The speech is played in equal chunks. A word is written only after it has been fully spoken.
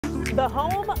The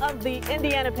home of the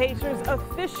Indiana Pacers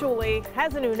officially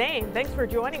has a new name. Thanks for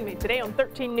joining me today on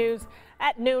 13 News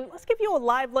at noon. Let's give you a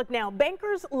live look now.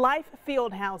 Bankers Life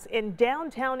Fieldhouse in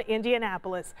downtown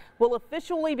Indianapolis will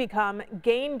officially become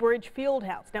Gainbridge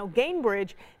Fieldhouse. Now,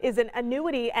 Gainbridge is an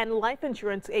annuity and life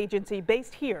insurance agency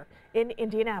based here in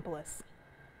Indianapolis.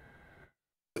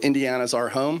 Indiana's our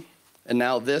home, and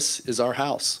now this is our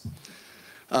house.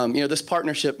 This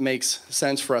partnership makes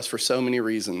sense for us for so many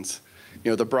reasons.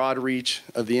 The broad reach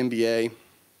of the NBA,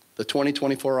 the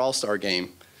 2024 All-Star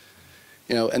Game,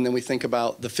 and then we think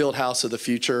about the field house of the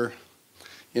future,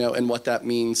 and what that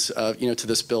means, to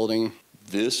this building.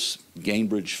 This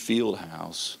Gainbridge field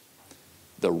house,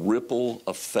 the ripple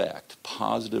effect,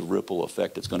 positive ripple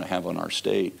effect it's going to have on our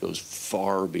state goes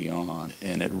far beyond,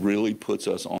 and it really puts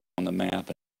us on the map.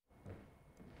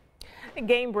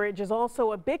 Gainbridge is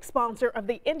also a big sponsor of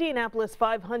the Indianapolis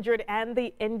 500 and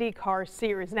the IndyCar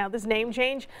Series. Now, this name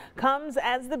change comes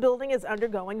as the building is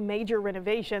undergoing major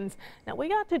renovations. Now, we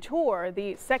got to tour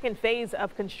the second phase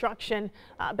of construction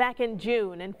back in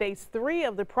June, and phase 3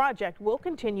 of the project will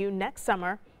continue next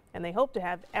summer, and they hope to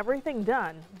have everything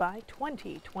done by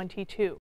 2022.